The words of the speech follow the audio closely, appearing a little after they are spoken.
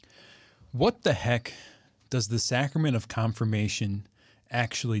What the heck does the sacrament of confirmation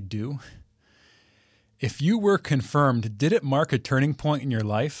actually do? If you were confirmed, did it mark a turning point in your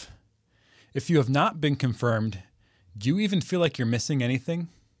life? If you have not been confirmed, do you even feel like you're missing anything?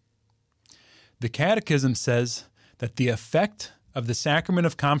 The Catechism says that the effect of the sacrament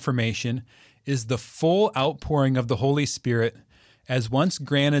of confirmation is the full outpouring of the Holy Spirit as once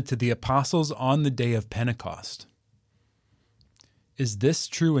granted to the apostles on the day of Pentecost. Is this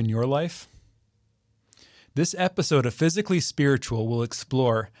true in your life? This episode of Physically Spiritual will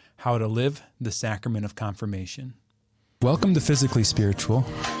explore how to live the sacrament of confirmation. Welcome to Physically Spiritual.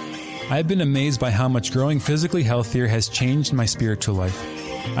 I've been amazed by how much growing physically healthier has changed my spiritual life.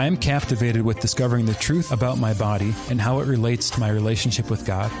 I am captivated with discovering the truth about my body and how it relates to my relationship with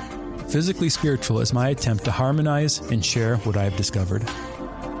God. Physically Spiritual is my attempt to harmonize and share what I have discovered.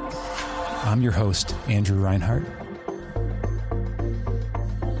 I'm your host, Andrew Reinhardt.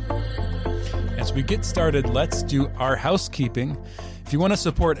 As we get started, let's do our housekeeping. If you want to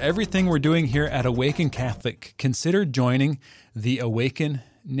support everything we're doing here at Awaken Catholic, consider joining the Awaken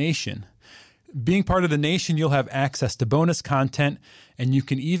Nation. Being part of the Nation, you'll have access to bonus content, and you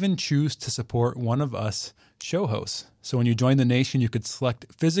can even choose to support one of us show hosts. So when you join the Nation, you could select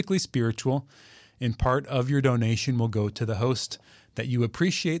Physically Spiritual, and part of your donation will go to the host that you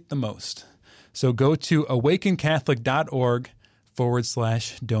appreciate the most. So go to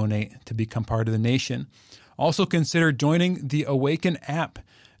awakencatholic.org/donate to become part of the Nation. Also consider joining the Awaken app.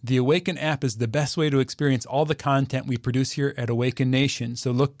 The Awaken app is the best way to experience all the content we produce here at Awaken Nation.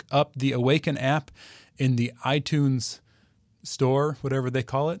 So look up the Awaken app in the iTunes store, whatever they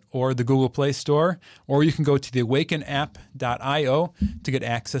call it, or the Google Play Store, or you can go to the awakenapp.io to get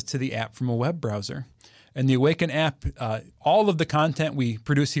access to the app from a web browser. And the Awaken app, all of the content we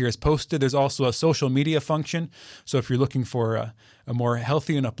produce here is posted. There's also a social media function. So if you're looking for a more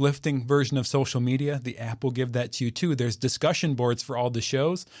healthy and uplifting version of social media, the app will give that to you too. There's discussion boards for all the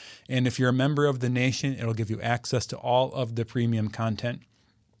shows. And if you're a member of the Nation, it'll give you access to all of the premium content.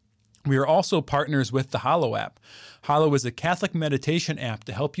 We are also partners with the Hallow app. Hallow is a Catholic meditation app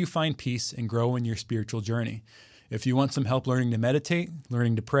to help you find peace and grow in your spiritual journey. If you want some help learning to meditate,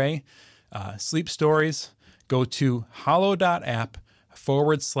 learning to pray, sleep stories, go to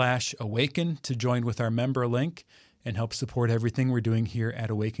hallow.app/awaken to join with our member link and help support everything we're doing here at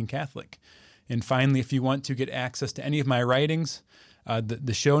Awaken Catholic. And finally, if you want to get access to any of my writings,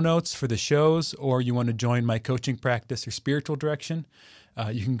 the show notes for the shows, or you want to join my coaching practice or spiritual direction,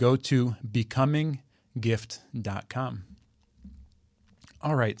 you can go to becominggift.com.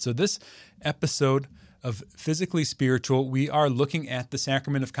 All right, so this episode of Physically Spiritual, we are looking at the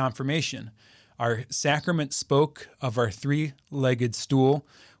sacrament of confirmation. Our sacrament spoke of our three-legged stool.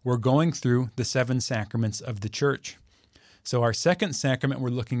 We're going through the 7 sacraments of the Church. So our second sacrament we're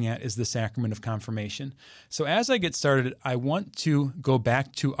looking at is the sacrament of confirmation. So as I get started, I want to go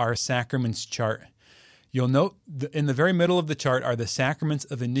back to our sacraments chart. You'll note in the very middle of the chart are the sacraments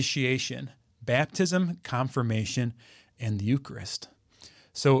of initiation: baptism, confirmation, and the Eucharist.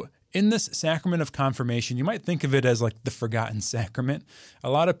 So in this sacrament of confirmation, you might think of it as like the forgotten sacrament. A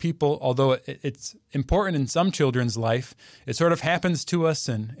lot of people, although it's important in some children's life, it sort of happens to us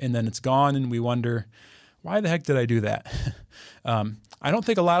and then it's gone and we wonder, why the heck did I do that? I don't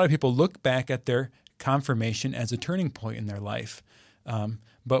think a lot of people look back at their confirmation as a turning point in their life.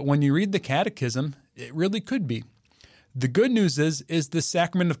 But when you read the Catechism, it really could be. The good news is the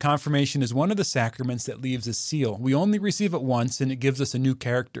sacrament of confirmation is one of the sacraments that leaves a seal. We only receive it once, and it gives us a new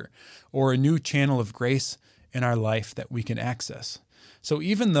character or a new channel of grace in our life that we can access. So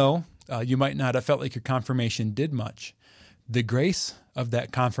even though you might not have felt like your confirmation did much, the grace of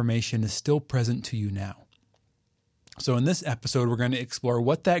that confirmation is still present to you now. So in this episode, we're going to explore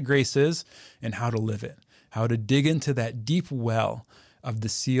what that grace is and how to live it, how to dig into that deep well of the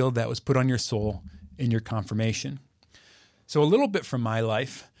seal that was put on your soul in your confirmation. So a little bit from my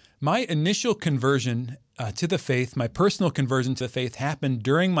life. My initial conversion to the faith, my personal conversion to the faith, happened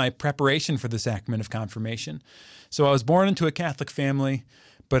during my preparation for the sacrament of confirmation. So I was born into a Catholic family,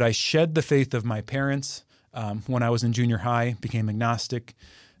 but I shed the faith of my parents when I was in junior high, became agnostic,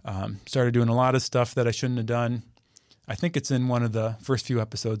 started doing a lot of stuff that I shouldn't have done. I think it's in one of the first few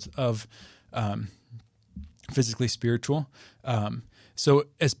episodes of Physically Spiritual. So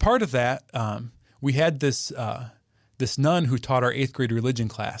as part of that, we had this nun who taught our 8th grade religion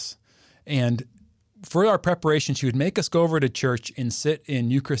class. And for our preparation, she would make us go over to church and sit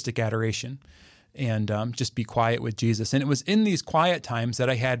in Eucharistic adoration and just be quiet with Jesus. And it was in these quiet times that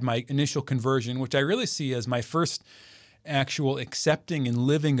I had my initial conversion, which I really see as my first actual accepting and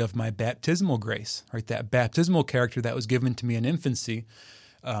living of my baptismal grace, right? That baptismal character that was given to me in infancy.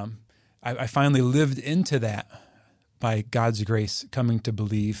 I finally lived into that by God's grace, coming to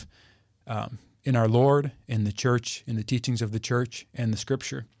believe in our Lord, in the church, in the teachings of the church, and the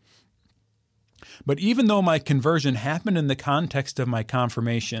Scripture. But even though my conversion happened in the context of my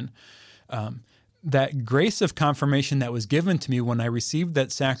confirmation, that grace of confirmation that was given to me when I received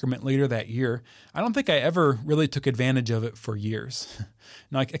that sacrament later that year, I don't think I ever really took advantage of it for years.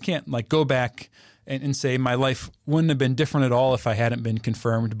 Now, I can't go back and say my life wouldn't have been different at all if I hadn't been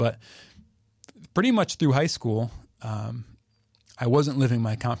confirmed, but pretty much through high school, I wasn't living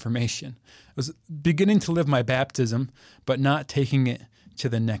my confirmation. I was beginning to live my baptism, but not taking it to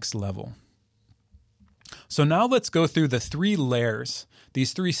the next level. So now let's go through the three layers,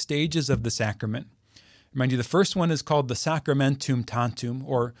 these three stages of the sacrament. Remind you, the first one is called the sacramentum tantum,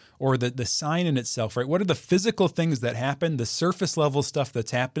 or the sign in itself, right? What are the physical things that happen, the surface level stuff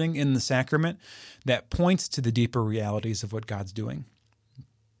that's happening in the sacrament that points to the deeper realities of what God's doing?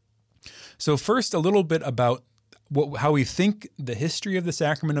 So first, a little bit about how we think the history of the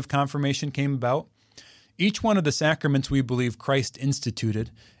sacrament of confirmation came about. Each one of the sacraments we believe Christ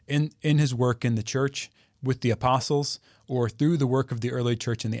instituted in his work in the church with the apostles, or through the work of the early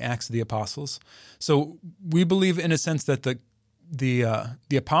church in the Acts of the Apostles. So we believe in a sense that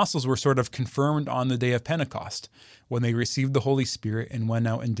the apostles were sort of confirmed on the day of Pentecost when they received the Holy Spirit and went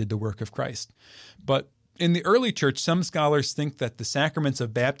out and did the work of Christ. But in the early church, some scholars think that the sacraments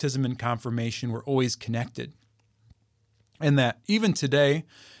of baptism and confirmation were always connected, and that even today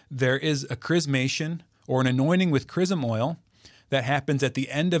there is a chrismation or an anointing with chrism oil that happens at the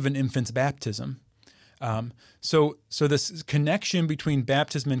end of an infant's baptism. So this connection between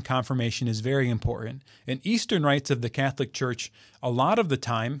baptism and confirmation is very important. In Eastern rites of the Catholic Church, a lot of the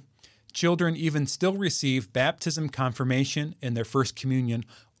time, children even still receive baptism, confirmation, and their first communion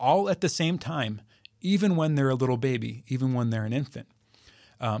all at the same time, even when they're a little baby, even when they're an infant.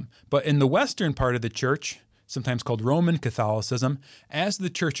 But in the Western part of the church, sometimes called Roman Catholicism, as the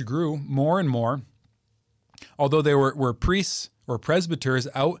church grew more and more, although there were priests or presbyters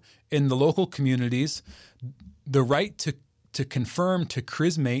out in the local communities, the right to confirm, to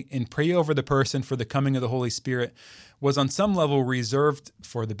chrismate, and pray over the person for the coming of the Holy Spirit was on some level reserved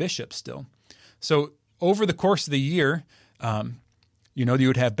for the bishop still. So over the course of the year, you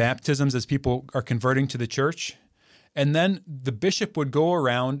would have baptisms as people are converting to the church, and then the bishop would go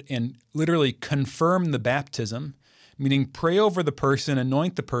around and literally confirm the baptism, meaning pray over the person,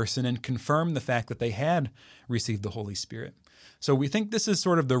 anoint the person, and confirm the fact that they had received the Holy Spirit. So we think this is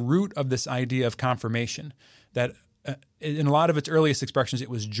sort of the root of this idea of confirmation, that in a lot of its earliest expressions, it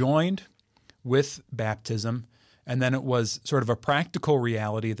was joined with baptism, and then it was sort of a practical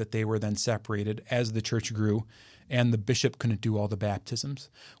reality that they were then separated as the church grew, and the bishop couldn't do all the baptisms.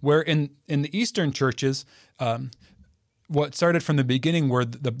 Where in the Eastern churches, what started from the beginning were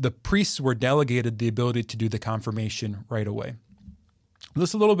the priests were delegated the ability to do the confirmation right away.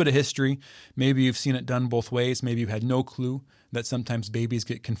 Just a little bit of history. Maybe you've seen it done both ways. Maybe you had no clue that sometimes babies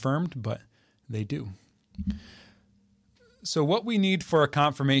get confirmed, but they do. So what we need for a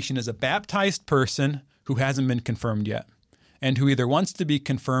confirmation is a baptized person who hasn't been confirmed yet, and who either wants to be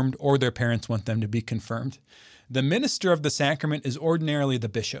confirmed or their parents want them to be confirmed. The minister of the sacrament is ordinarily the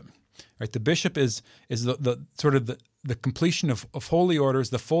bishop. Right? The bishop is the sort of the completion of holy orders.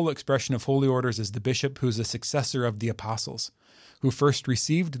 The full expression of holy orders is the bishop, who's a successor of the apostles, who first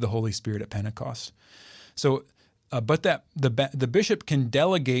received the Holy Spirit at Pentecost. So, but that the bishop can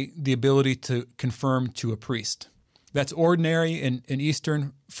delegate the ability to confirm to a priest. That's ordinary in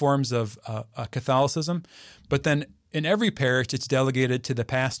Eastern forms of Catholicism, but then in every parish, it's delegated to the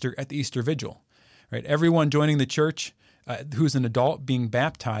pastor at the Easter Vigil. Right? Everyone joining the church who's an adult being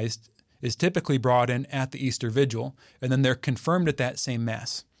baptized is typically brought in at the Easter Vigil, and then they're confirmed at that same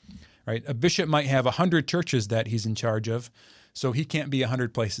Mass. Right? A bishop might have 100 churches that he's in charge of, so he can't be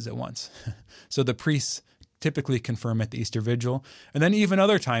 100 places at once. So the priests typically confirm at the Easter Vigil. And then even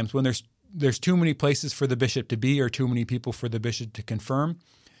other times when there's too many places for the bishop to be or too many people for the bishop to confirm,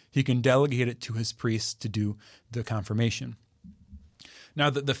 he can delegate it to his priests to do the confirmation. Now,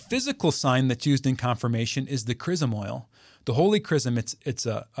 the physical sign that's used in confirmation is the chrism oil. The holy chrism, it's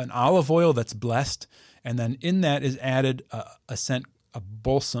an olive oil that's blessed, and then in that is added a scent, a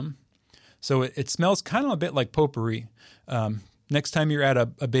balsam. So it smells kind of a bit like potpourri. Next time you're at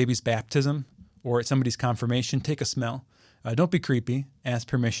a baby's baptism or at somebody's confirmation, take a smell. Don't be creepy, ask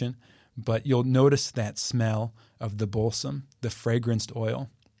permission, but you'll notice that smell of the balsam, the fragranced oil.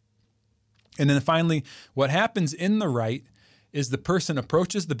 And then finally, what happens in the rite is the person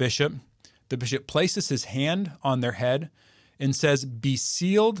approaches the bishop places his hand on their head and says, "Be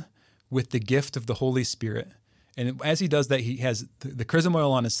sealed with the gift of the Holy Spirit." And as he does that, he has the chrism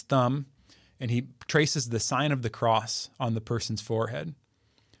oil on his thumb, and he traces the sign of the cross on the person's forehead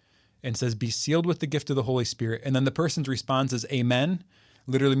and says, be sealed with the gift of the Holy Spirit. And then the person's response is amen,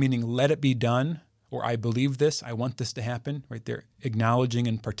 literally meaning let it be done, or I believe this, I want this to happen, right? They're acknowledging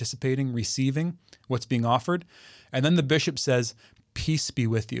and participating, receiving what's being offered. And then the bishop says, peace be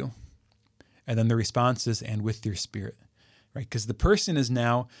with you. And then the response is, and with your spirit, right? Because the person is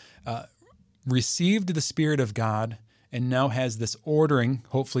now received the Spirit of God and now has this ordering,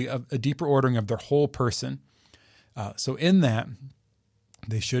 hopefully a deeper ordering of their whole person. So in that,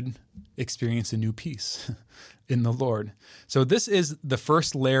 they should experience a new peace in the Lord. So this is the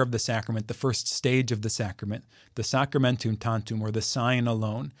first layer of the sacrament, the first stage of the sacrament, the sacramentum tantum, or the sign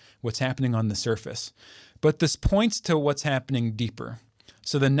alone, what's happening on the surface. But this points to what's happening deeper.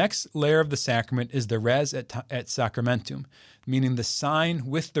 So the next layer of the sacrament is the res et sacramentum, meaning the sign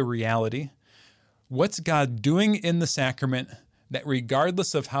with the reality. What's God doing in the sacrament that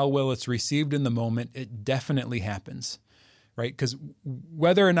regardless of how well it's received in the moment, it definitely happens, right? Because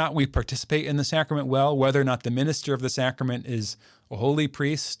whether or not we participate in the sacrament well, whether or not the minister of the sacrament is a holy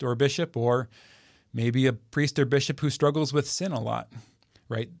priest or bishop, or maybe a priest or bishop who struggles with sin a lot,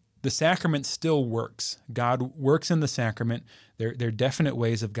 right? The sacrament still works. God works in the sacrament. There are definite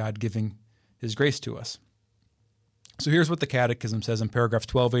ways of God giving his grace to us. So here's what the Catechism says in paragraph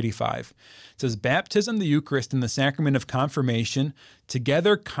 1285. It says, baptism, the Eucharist, and the sacrament of confirmation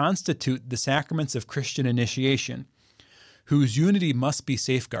together constitute the sacraments of Christian initiation, whose unity must be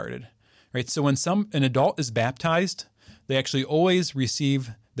safeguarded. Right? So when an adult is baptized, they actually always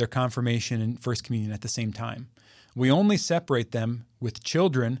receive their confirmation and First Communion at the same time. We only separate them with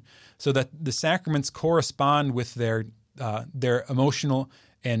children so that the sacraments correspond with their emotional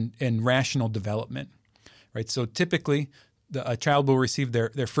and rational development. Right? So typically, a child will receive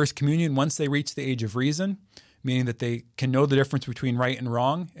their First Communion once they reach the age of reason, meaning that they can know the difference between right and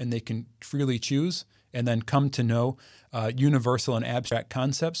wrong, and they can freely choose, and then come to know universal and abstract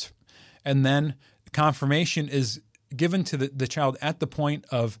concepts. And then confirmation is given to the child at the point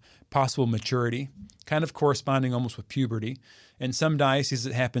of possible maturity, kind of corresponding almost with puberty. In some dioceses,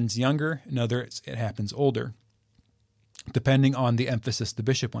 it happens younger. In others, it happens older, depending on the emphasis the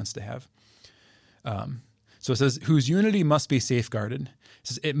bishop wants to have. So it says, whose unity must be safeguarded. It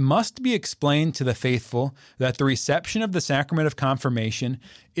says, it must be explained to the faithful that the reception of the sacrament of confirmation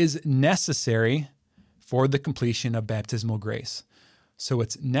is necessary for the completion of baptismal grace. So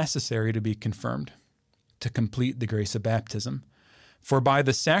it's necessary to be confirmed, to complete the grace of baptism. For by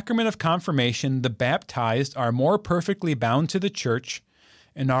the sacrament of confirmation, the baptized are more perfectly bound to the church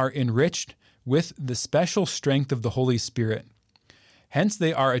and are enriched with the special strength of the Holy Spirit. Hence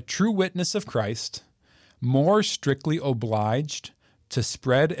they are a true witness of Christ, more strictly obliged to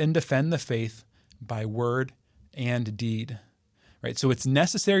spread and defend the faith by word and deed. Right? So it's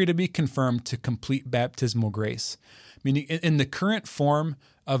necessary to be confirmed to complete baptismal grace. Meaning in the current form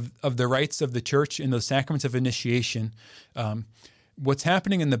of the rites of the church, in those sacraments of initiation, what's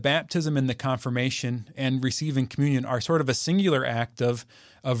happening in the baptism and the confirmation and receiving communion are sort of a singular act of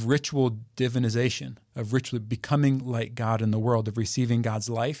ritual divinization, of ritually becoming like God in the world, of receiving God's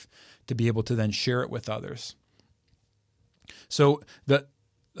life to be able to then share it with others. So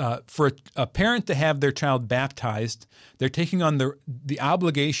for a parent to have their child baptized, they're taking on the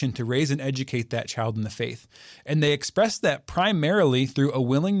obligation to raise and educate that child in the faith. And they express that primarily through a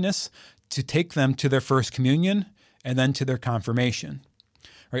willingness to take them to their First Communion and then to their confirmation.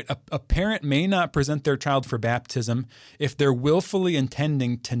 Right? A parent may not present their child for baptism if they're willfully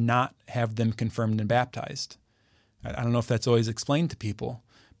intending to not have them confirmed and baptized. I don't know if that's always explained to people,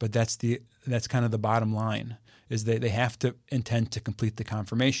 but that's kind of the bottom line, is they have to intend to complete the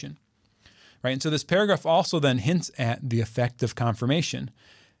confirmation. Right? And so this paragraph also then hints at the effect of confirmation,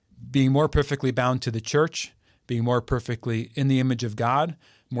 being more perfectly bound to the church, being more perfectly in the image of God,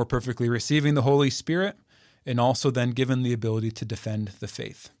 more perfectly receiving the Holy Spirit, and also then given the ability to defend the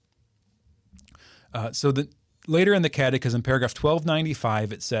faith. Later in the Catechism, paragraph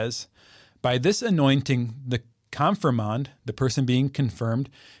 1295, it says, by this anointing, the confirmand, the person being confirmed,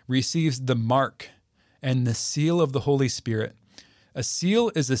 receives the mark and the seal of the Holy Spirit. A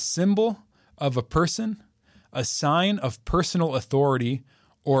seal is a symbol of a person, a sign of personal authority,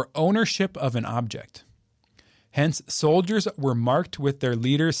 or ownership of an object. Hence, soldiers were marked with their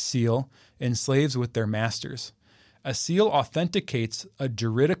leader's seal and slaves with their masters. A seal authenticates a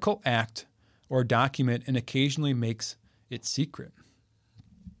juridical act or document and occasionally makes it secret.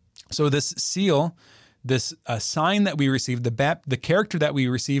 So this seal, this sign that we receive, the character that we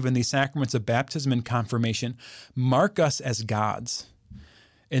receive in these sacraments of baptism and confirmation, mark us as gods.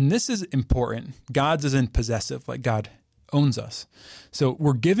 And this is important. Gods is in possessive, like God owns us. So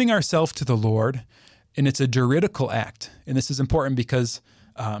we're giving ourselves to the Lord, and it's a juridical act. And this is important because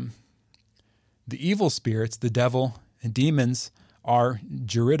the evil spirits, the devil and demons, are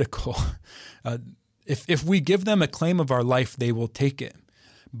juridical. If we give them a claim of our life, they will take it.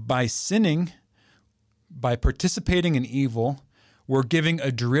 By sinning, by participating in evil, we're giving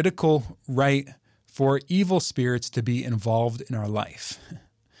a juridical right for evil spirits to be involved in our life.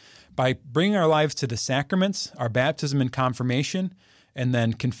 By bringing our lives to the sacraments, our baptism and confirmation, and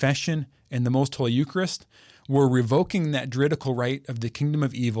then confession and the Most Holy Eucharist, we're revoking that juridical right of the kingdom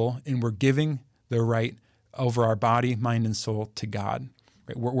of evil, and we're giving the right over our body, mind, and soul to God.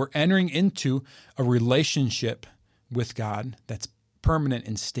 Right? We're entering into a relationship with God that's permanent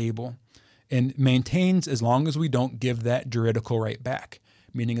and stable and maintains as long as we don't give that juridical right back,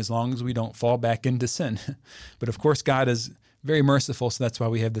 meaning as long as we don't fall back into sin. But of course, God is very merciful, so that's why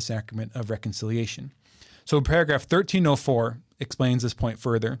we have the sacrament of reconciliation. So paragraph 1304 explains this point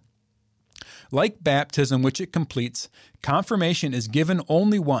further. Like baptism, which it completes, confirmation is given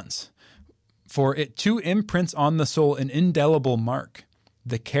only once, for it too imprints on the soul an indelible mark,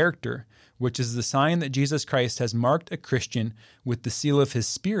 the character, which is the sign that Jesus Christ has marked a Christian with the seal of his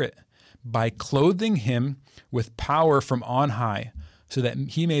Spirit by clothing him with power from on high, so that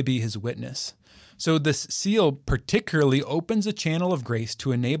he may be his witness. So this seal particularly opens a channel of grace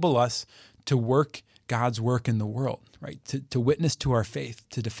to enable us to work God's work in the world, right? To witness to our faith,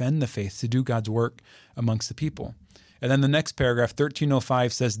 to defend the faith, to do God's work amongst the people. And then the next paragraph,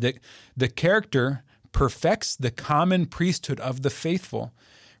 1305, says that the character perfects the common priesthood of the faithful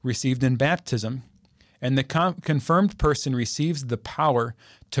received in baptism, and the confirmed person receives the power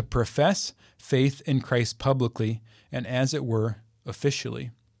to profess faith in Christ publicly and, as it were,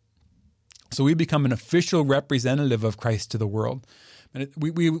 officially. So we become an official representative of Christ to the world. And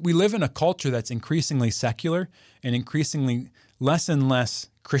we live in a culture that's increasingly secular and increasingly less and less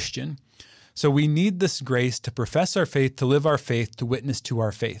Christian. So we need this grace to profess our faith, to live our faith, to witness to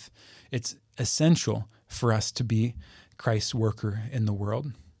our faith. It's essential for us to be Christ's worker in the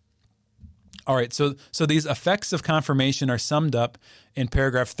world. All right, so these effects of confirmation are summed up in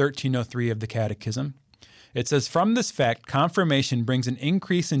paragraph 1303 of the Catechism. It says, from this fact, confirmation brings an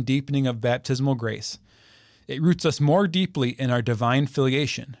increase and deepening of baptismal grace. It roots us more deeply in our divine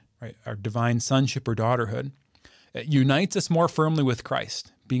filiation, right, our divine sonship or daughterhood. It unites us more firmly with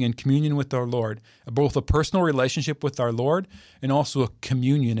Christ, being in communion with our Lord, both a personal relationship with our Lord and also a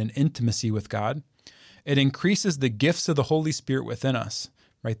communion and intimacy with God. It increases the gifts of the Holy Spirit within us,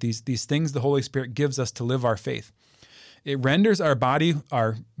 right? These things the Holy Spirit gives us to live our faith. It renders our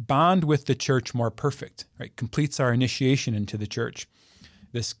bond with the church more perfect, right? Completes our initiation into the church,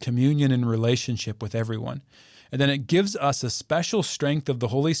 this communion and relationship with everyone. And then it gives us a special strength of the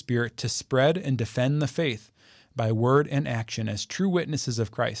Holy Spirit to spread and defend the faith by word and action as true witnesses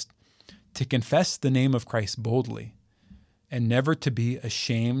of Christ, to confess the name of Christ boldly, and never to be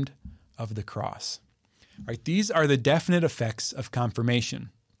ashamed of the cross. Right? These are the definite effects of confirmation.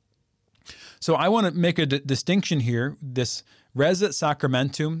 So I want to make a distinction here. This res et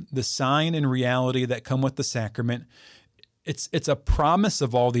sacramentum, the sign and reality that come with the sacrament, it's a promise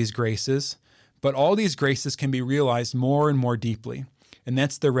of all these graces, but all these graces can be realized more and more deeply. And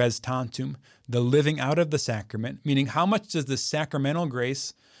that's the res tantum, the living out of the sacrament, meaning how much does the sacramental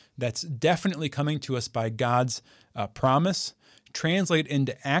grace that's definitely coming to us by God's promise translate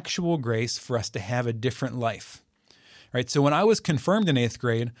into actual grace for us to have a different life. Right? So when I was confirmed in 8th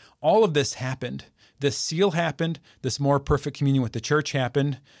grade, all of this happened. This seal happened. This more perfect communion with the church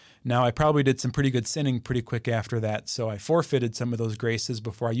happened. Now, I probably did some pretty good sinning pretty quick after that, so I forfeited some of those graces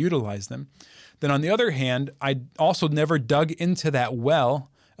before I utilized them. Then on the other hand, I also never dug into that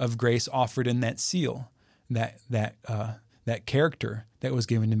well of grace offered in that seal, that character that was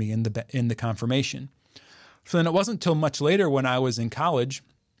given to me in the confirmation. So then it wasn't until much later when I was in college,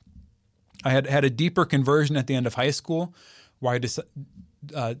 I had a deeper conversion at the end of high school where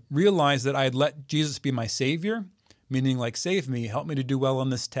I realized that I had let Jesus be my Savior, meaning like save me, help me to do well on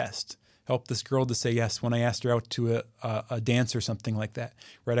this test, help this girl to say yes when I asked her out to a dance or something like that.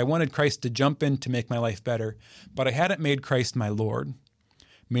 Right? I wanted Christ to jump in to make my life better, but I hadn't made Christ my Lord,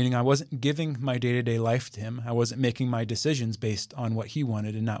 meaning I wasn't giving my day-to-day life to him. I wasn't making my decisions based on what he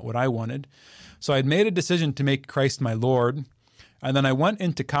wanted and not what I wanted. So I'd made a decision to make Christ my Lord, and then I went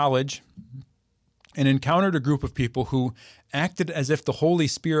into college and encountered a group of people who acted as if the Holy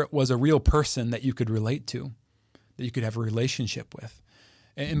Spirit was a real person that you could relate to, that you could have a relationship with.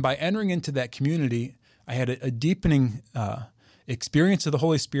 And by entering into that community, I had a deepening experience of the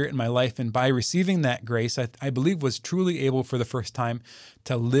Holy Spirit in my life. And by receiving that grace, I believe was truly able for the first time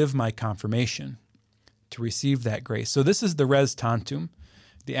to live my confirmation, to receive that grace. So this is the res tantum,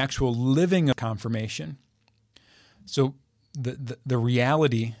 the actual living of confirmation. So the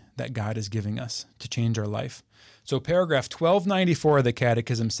reality that God is giving us to change our life. So paragraph 1294 of the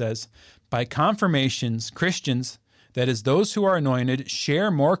Catechism says, by confirmations, Christians, that is, those who are anointed,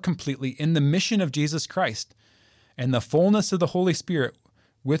 share more completely in the mission of Jesus Christ and the fullness of the Holy Spirit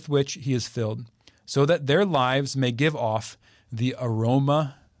with which he is filled, so that their lives may give off the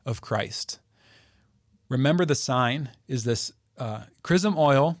aroma of Christ. Remember, the sign is this chrism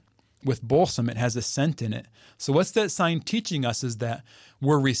oil with balsam. It has a scent in it. So what's that sign teaching us is that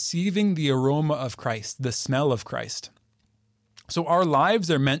we're receiving the aroma of Christ, the smell of Christ. So our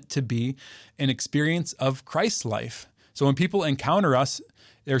lives are meant to be an experience of Christ's life. So when people encounter us,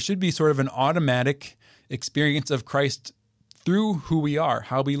 there should be sort of an automatic experience of Christ through who we are,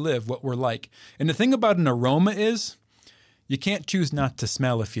 how we live, what we're like. And the thing about an aroma is you can't choose not to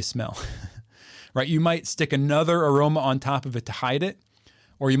smell if you smell, right? You might stick another aroma on top of it to hide it,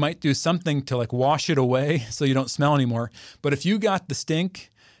 or you might do something to like wash it away so you don't smell anymore. But if you got the stink,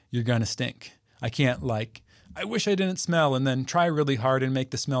 you're going to stink. I can't I wish I didn't smell and then try really hard and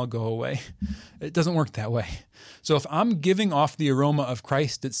make the smell go away. It doesn't work that way. So if I'm giving off the aroma of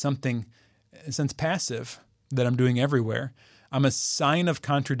Christ, it's something, in a sense, passive that I'm doing everywhere. I'm a sign of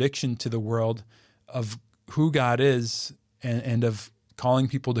contradiction to the world of who God is and of calling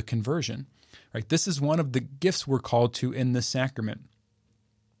people to conversion. Right? This is one of the gifts we're called to in this sacrament.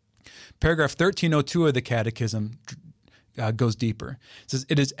 Paragraph 1302 of the Catechism goes deeper. It says,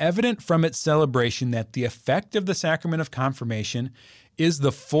 it is evident from its celebration that the effect of the sacrament of confirmation is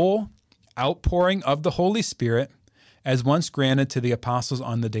the full outpouring of the Holy Spirit as once granted to the apostles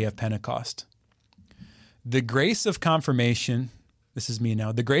on the day of Pentecost. The grace of confirmation, this is me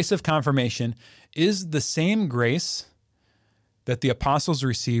now, the grace of confirmation is the same grace that the apostles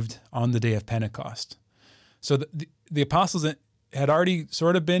received on the day of Pentecost. So the apostles had already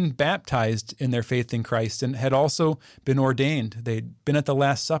sort of been baptized in their faith in Christ and had also been ordained. They'd been at the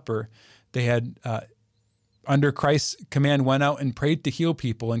Last Supper. They had, under Christ's command, went out and prayed to heal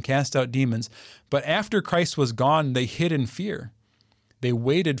people and cast out demons. But after Christ was gone, they hid in fear. They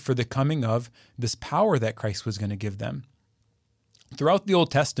waited for the coming of this power that Christ was going to give them. Throughout the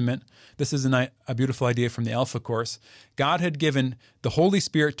Old Testament, this is a beautiful idea from the Alpha Course, God had given the Holy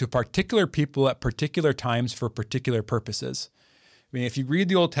Spirit to particular people at particular times for particular purposes. I mean, if you read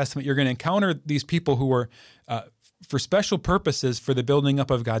the Old Testament, you're going to encounter these people who were for special purposes for the building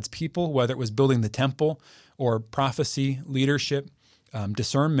up of God's people, whether it was building the temple or prophecy, leadership,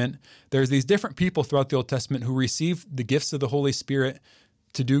 discernment. There's these different people throughout the Old Testament who received the gifts of the Holy Spirit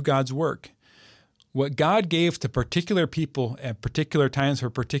to do God's work. What God gave to particular people at particular times for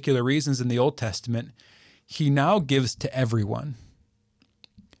particular reasons in the Old Testament, he now gives to everyone.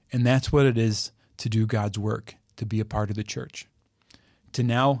 And that's what it is to do God's work, to be a part of the church. To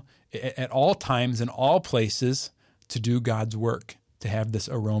now, at all times and all places, to do God's work, to have this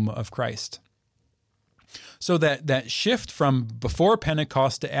aroma of Christ. So that shift from before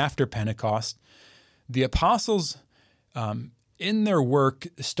Pentecost to after Pentecost, the apostles in their work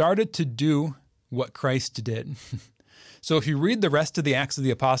started to do what Christ did. So if you read the rest of the Acts of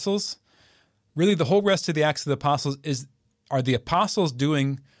the Apostles, really the whole rest of the Acts of the Apostles are the apostles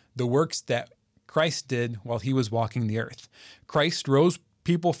doing the works that Christ did while he was walking the earth. Christ rose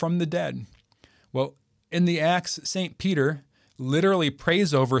people from the dead. Well, in the Acts, St. Peter literally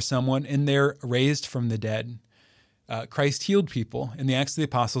prays over someone and they're raised from the dead. Christ healed people. In the Acts of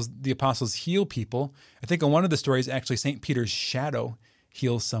the Apostles heal people. I think in one of the stories, actually, St. Peter's shadow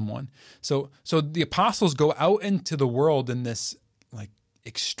heals someone. So the apostles go out into the world in this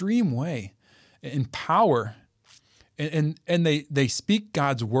extreme way, in power, and they speak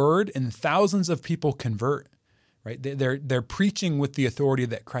God's word, and thousands of people convert. Right? They're preaching with the authority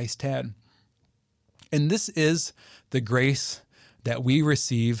that Christ had, and this is the grace that we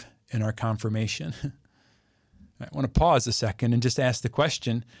receive in our confirmation. I want to pause a second and just ask the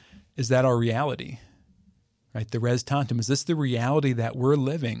question: is that our reality? Right? The res tantum, is this the reality that we're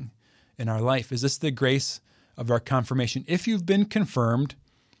living in our life? Is this the grace of our confirmation? If you've been confirmed,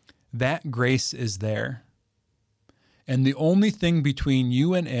 that grace is there. And the only thing between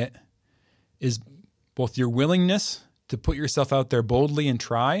you and it is both your willingness to put yourself out there boldly and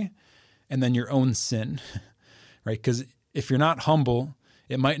try, and then your own sin, right? Because if you're not humble,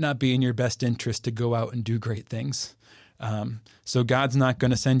 it might not be in your best interest to go out and do great things. So God's not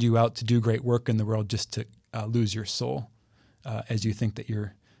going to send you out to do great work in the world just to lose your soul as you think that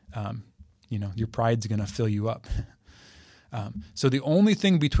your pride's going to fill you up. So the only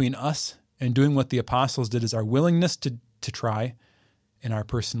thing between us and doing what the apostles did is our willingness to try and our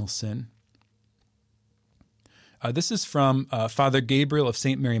personal sin. This is from Father Gabriel of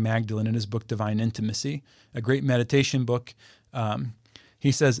St. Mary Magdalene in his book, Divine Intimacy, a great meditation book.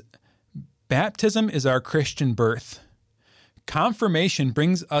 He says, baptism is our Christian birth. Confirmation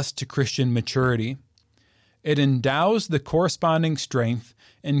brings us to Christian maturity. It endows the corresponding strength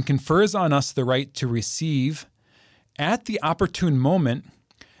and confers on us the right to receive, at the opportune moment,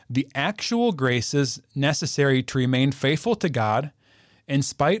 the actual graces necessary to remain faithful to God in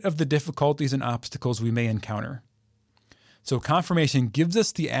spite of the difficulties and obstacles we may encounter. So confirmation gives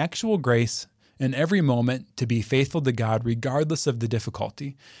us the actual grace in every moment to be faithful to God regardless of the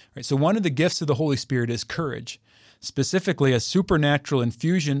difficulty. Right? So one of the gifts of the Holy Spirit is courage, specifically a supernatural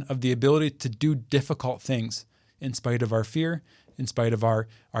infusion of the ability to do difficult things in spite of our fear, in spite of our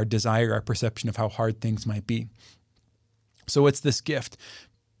desire, our perception of how hard things might be. So it's this gift.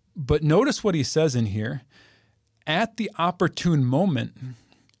 But notice what he says in here. At the opportune moment,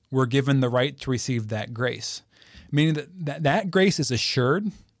 we're given the right to receive that grace, meaning that grace is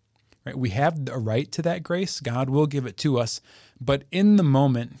assured. Right? We have a right to that grace. God will give it to us. But in the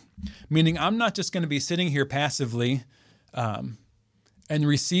moment, meaning I'm not just going to be sitting here passively and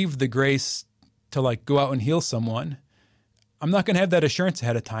receive the grace to go out and heal someone. I'm not going to have that assurance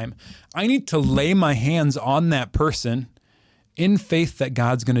ahead of time. I need to lay my hands on that person in faith that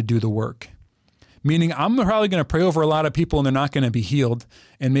God's going to do the work. Meaning I'm probably going to pray over a lot of people and they're not going to be healed.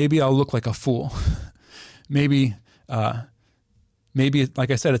 And maybe I'll look like a fool. Maybe, like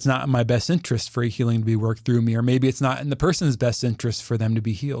I said, it's not in my best interest for a healing to be worked through me, or maybe it's not in the person's best interest for them to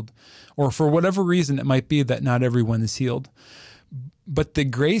be healed, or for whatever reason it might be that not everyone is healed. But the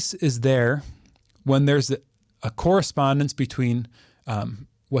grace is there when there's a correspondence between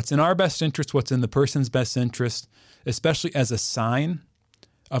what's in our best interest, what's in the person's best interest, especially as a sign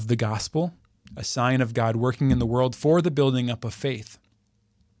of the gospel, a sign of God working in the world for the building up of faith.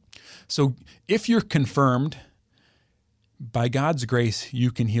 So if you're confirmed, by God's grace,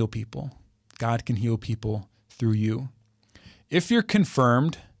 you can heal people. God can heal people through you. If you're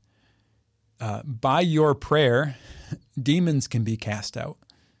confirmed, by your prayer, demons can be cast out.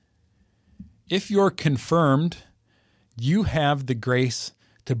 If you're confirmed, you have the grace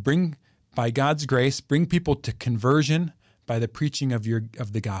to by God's grace, bring people to conversion by the preaching of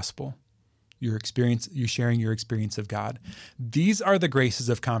the gospel, your experience, you sharing your experience of God. These are the graces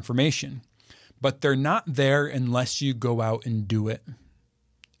of confirmation. But they're not there unless you go out and do it,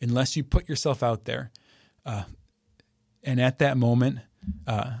 unless you put yourself out there. And at that moment,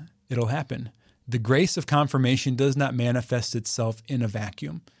 it'll happen. The grace of confirmation does not manifest itself in a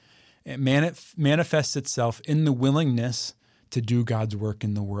vacuum. It manifests itself in the willingness to do God's work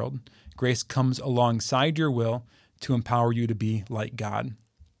in the world. Grace comes alongside your will to empower you to be like God,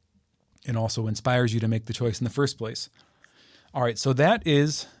 and also inspires you to make the choice in the first place. All right, so that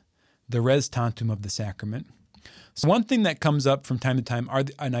is the res tantum of the sacrament. So one thing that comes up from time to time are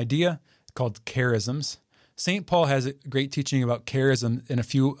an idea called charisms. St. Paul has a great teaching about charism in a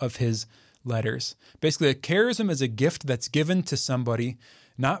few of his letters. Basically, a charism is a gift that's given to somebody,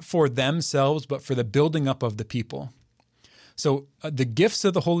 not for themselves, but for the building up of the people. So the gifts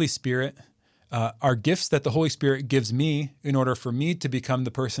of the Holy Spirit are gifts that the Holy Spirit gives me in order for me to become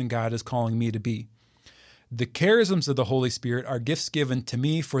the person God is calling me to be. The charisms of the Holy Spirit are gifts given to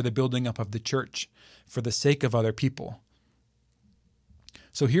me for the building up of the church, for the sake of other people.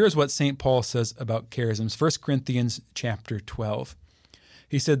 So here's what St. Paul says about charisms, 1 Corinthians chapter 12.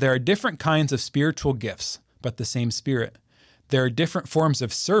 He said, there are different kinds of spiritual gifts, but the same Spirit. There are different forms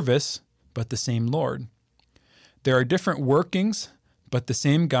of service, but the same Lord. There are different workings, but the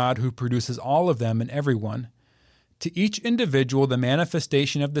same God who produces all of them in everyone. To each individual, the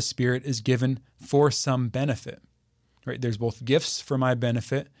manifestation of the Spirit is given for some benefit. Right? There's both gifts for my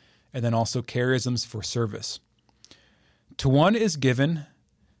benefit and then also charisms for service. To one is given,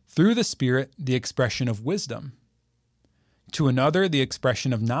 through the Spirit, the expression of wisdom. To another, the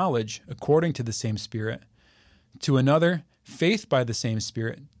expression of knowledge, according to the same Spirit. To another, faith by the same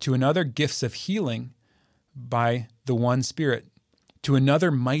Spirit. To another, gifts of healing by the one Spirit. To another,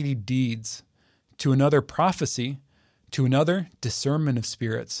 mighty deeds. To another, prophecy. To another, discernment of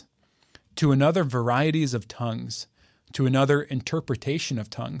spirits. To another, varieties of tongues. To another, interpretation of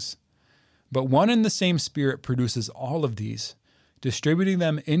tongues. But one and the same Spirit produces all of these, distributing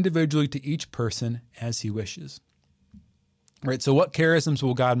them individually to each person as he wishes. Right, so what charisms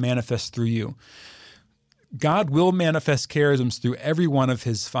will God manifest through you? God will manifest charisms through every one of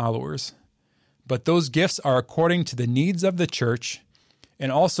his followers, but those gifts are according to the needs of the church, and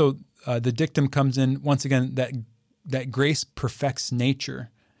also the dictum comes in, once again, that grace perfects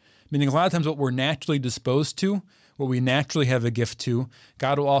nature, meaning a lot of times what we're naturally disposed to, what we naturally have a gift to,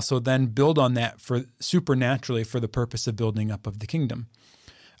 God will also then build on that for supernaturally for the purpose of building up of the kingdom.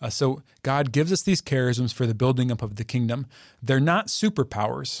 So God gives us these charisms for the building up of the kingdom. They're not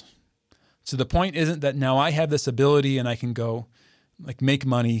superpowers. So the point isn't that now I have this ability and I can go like make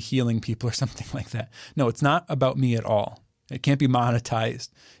money healing people or something like that. No, it's not about me at all. It can't be monetized.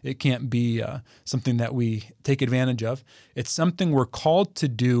 It can't be something that we take advantage of. It's something we're called to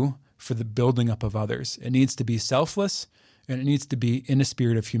do for the building up of others. It needs to be selfless, and it needs to be in a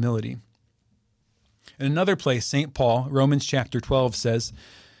spirit of humility. In another place, St. Paul, Romans chapter 12 says,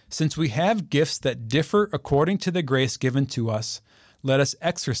 "Since we have gifts that differ according to the grace given to us, let us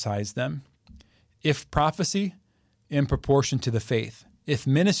exercise them. If prophecy, in proportion to the faith. If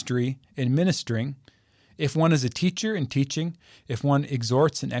ministry, in ministering. If one is a teacher, in teaching. If one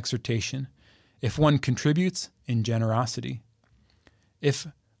exhorts, in exhortation. If one contributes, in generosity. If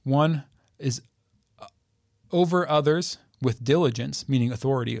one is over others with diligence," meaning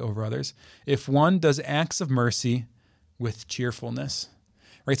authority over others. "If one does acts of mercy with cheerfulness."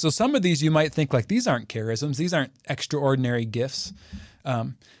 Right? So some of these you might think like these aren't charisms, these aren't extraordinary gifts.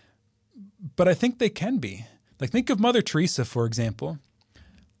 But I think they can be. Like think of Mother Teresa, for example.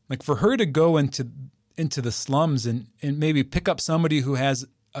 Like for her to go into the slums and maybe pick up somebody who has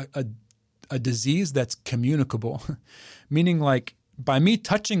a disease that's communicable, meaning like by me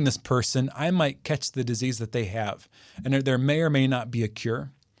touching this person, I might catch the disease that they have. And there may or may not be a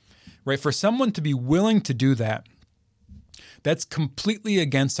cure. Right? For someone to be willing to do that, that's completely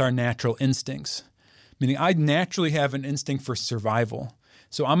against our natural instincts. Meaning I naturally have an instinct for survival.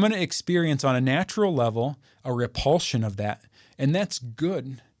 So I'm going to experience on a natural level a repulsion of that. And that's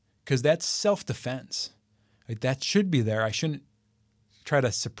good because that's self-defense. Like that should be there. I shouldn't try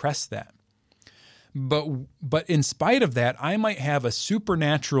to suppress that. But in spite of that, I might have a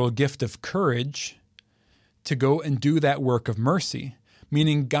supernatural gift of courage to go and do that work of mercy,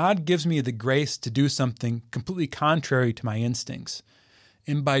 meaning God gives me the grace to do something completely contrary to my instincts.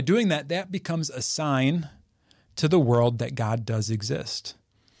 And by doing that, that becomes a sign to the world that God does exist.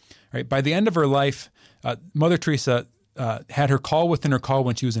 Right? By the end of her life, Mother Teresa had her call within her call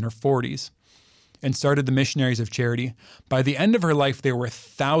when she was in her 40s and started the Missionaries of Charity. By the end of her life, there were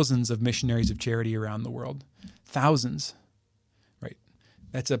thousands of missionaries of charity around the world. Thousands. Right?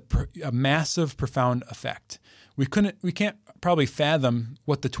 That's a massive, profound effect. We can't probably fathom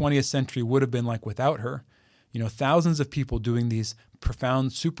what the 20th century would have been like without her. You know, thousands of people doing these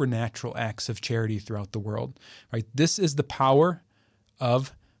profound supernatural acts of charity throughout the world. Right? This is the power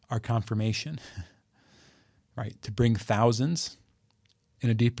of our confirmation. Right? To bring thousands in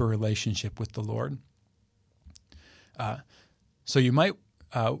a deeper relationship with the Lord. So you might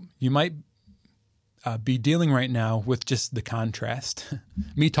be dealing right now with just the contrast.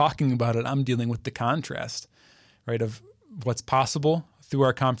 Me talking about it, I'm dealing with the contrast, right, of what's possible through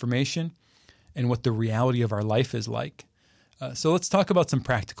our confirmation and what the reality of our life is like. So let's talk about some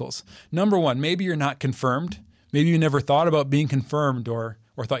practicals. Number one, maybe you're not confirmed. Maybe you never thought about being confirmed or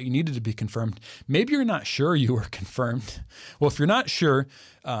thought you needed to be confirmed. Maybe you're not sure you were confirmed. Well, if you're not sure,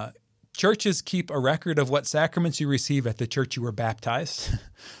 churches keep a record of what sacraments you receive at the church you were baptized.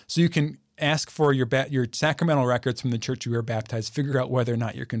 So you can ask for your sacramental records from the church you were baptized, figure out whether or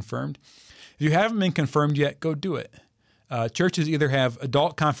not you're confirmed. If you haven't been confirmed yet, go do it. Churches either have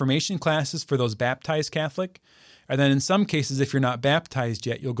adult confirmation classes for those baptized Catholic, and then in some cases, if you're not baptized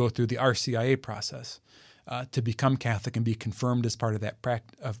yet, you'll go through the RCIA process to become Catholic and be confirmed as part of that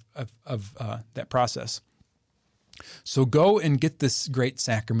that process. So go and get this great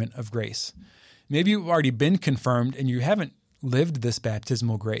sacrament of grace. Maybe you've already been confirmed and you haven't lived this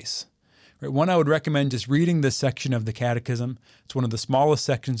baptismal grace. Right? One, I would recommend just reading this section of the Catechism. It's one of the smallest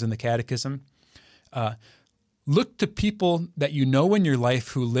sections in the Catechism. Look to people that you know in your life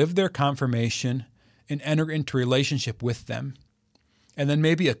who live their confirmation and enter into relationship with them, and then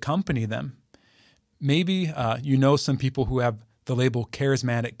maybe accompany them. Maybe you know some people who have the label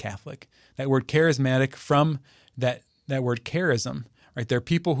charismatic Catholic. That word charismatic from that word charism, right? They're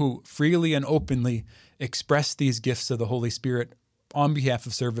people who freely and openly express these gifts of the Holy Spirit on behalf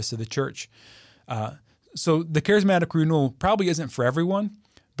of service of the church. So the charismatic renewal probably isn't for everyone,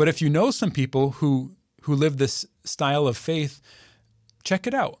 but if you know some people who live this style of faith, check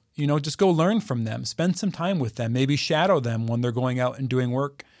it out. You know, just go learn from them, spend some time with them, maybe shadow them when they're going out and doing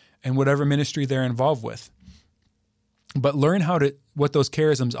work and whatever ministry they're involved with. But learn what those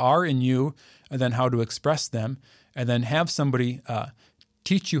charisms are in you, and then how to express them, and then have somebody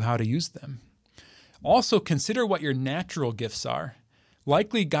teach you how to use them. Also, consider what your natural gifts are.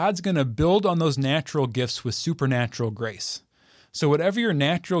 Likely, God's going to build on those natural gifts with supernatural grace. So whatever your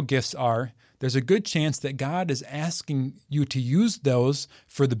natural gifts are there's a good chance that God is asking you to use those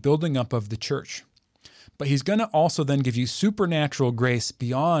for the building up of the church. But he's going to also then give you supernatural grace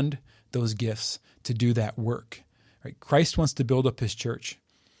beyond those gifts to do that work. Right? Christ wants to build up his church.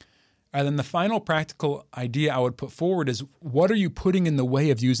 And then the final practical idea I would put forward is, what are you putting in the way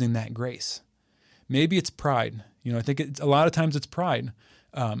of using that grace? Maybe it's pride. I think a lot of times it's pride.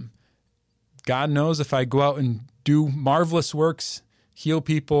 God knows if I go out and do marvelous works, heal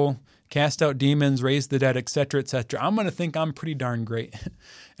people, cast out demons, raise the dead, etc., I'm going to think I'm pretty darn great.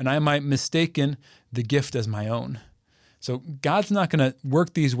 And I might mistaken the gift as my own. So God's not going to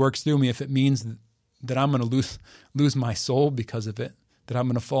work these works through me if it means that I'm going to lose my soul because of it, that I'm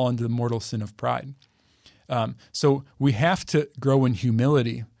going to fall into the mortal sin of pride. So we have to grow in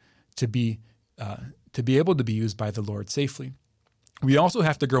humility to be able to be used by the Lord safely. We also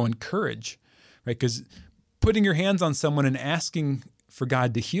have to grow in courage, right? Because putting your hands on someone and asking for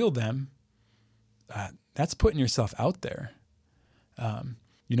God to heal them, that's putting yourself out there.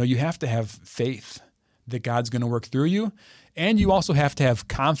 You have to have faith that God's going to work through you. And you also have to have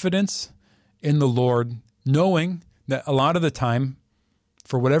confidence in the Lord, knowing that a lot of the time,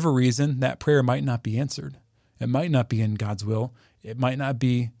 for whatever reason, that prayer might not be answered. It might not be in God's will. It might not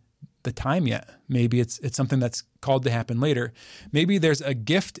be the time yet. Maybe it's something that's called to happen later. Maybe there's a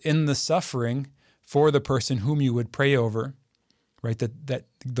gift in the suffering for the person whom you would pray over, right? That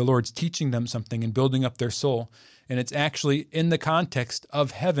the Lord's teaching them something and building up their soul. And it's actually in the context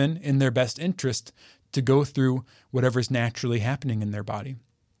of heaven, in their best interest, to go through whatever's naturally happening in their body.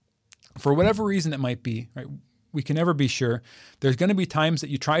 For whatever reason it might be, right? We can never be sure. There's going to be times that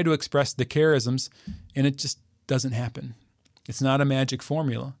you try to express the charisms and it just doesn't happen. It's not a magic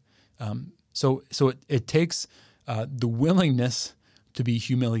formula. So it takes the willingness to be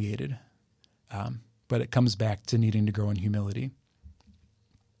humiliated, but it comes back to needing to grow in humility.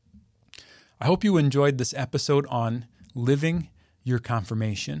 I hope you enjoyed this episode on living your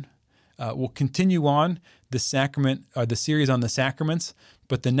confirmation. We'll continue on the series on the sacraments,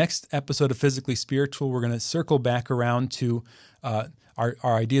 but the next episode of Physically Spiritual, we're going to circle back around to our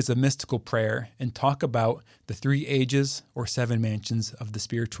ideas of mystical prayer and talk about the 3 ages or 7 mansions of the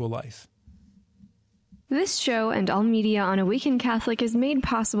spiritual life. This show and all media on Awaken Catholic is made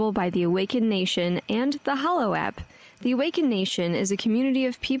possible by the Awaken Nation and the Hallow app. The Awaken Nation is a community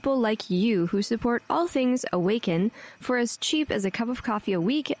of people like you who support all things Awaken for as cheap as a cup of coffee a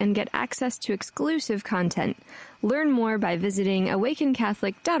week and get access to exclusive content. Learn more by visiting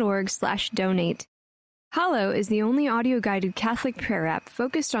awakencatholic.org/donate. Hallow is the only audio-guided Catholic prayer app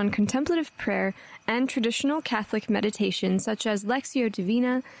focused on contemplative prayer and traditional Catholic meditation such as Lectio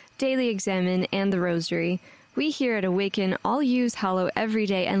Divina, Daily Examen, and the Rosary. We here at Awaken all use Hallow every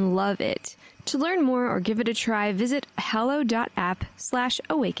day and love it. To learn more or give it a try, visit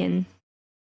hallow.app/awaken.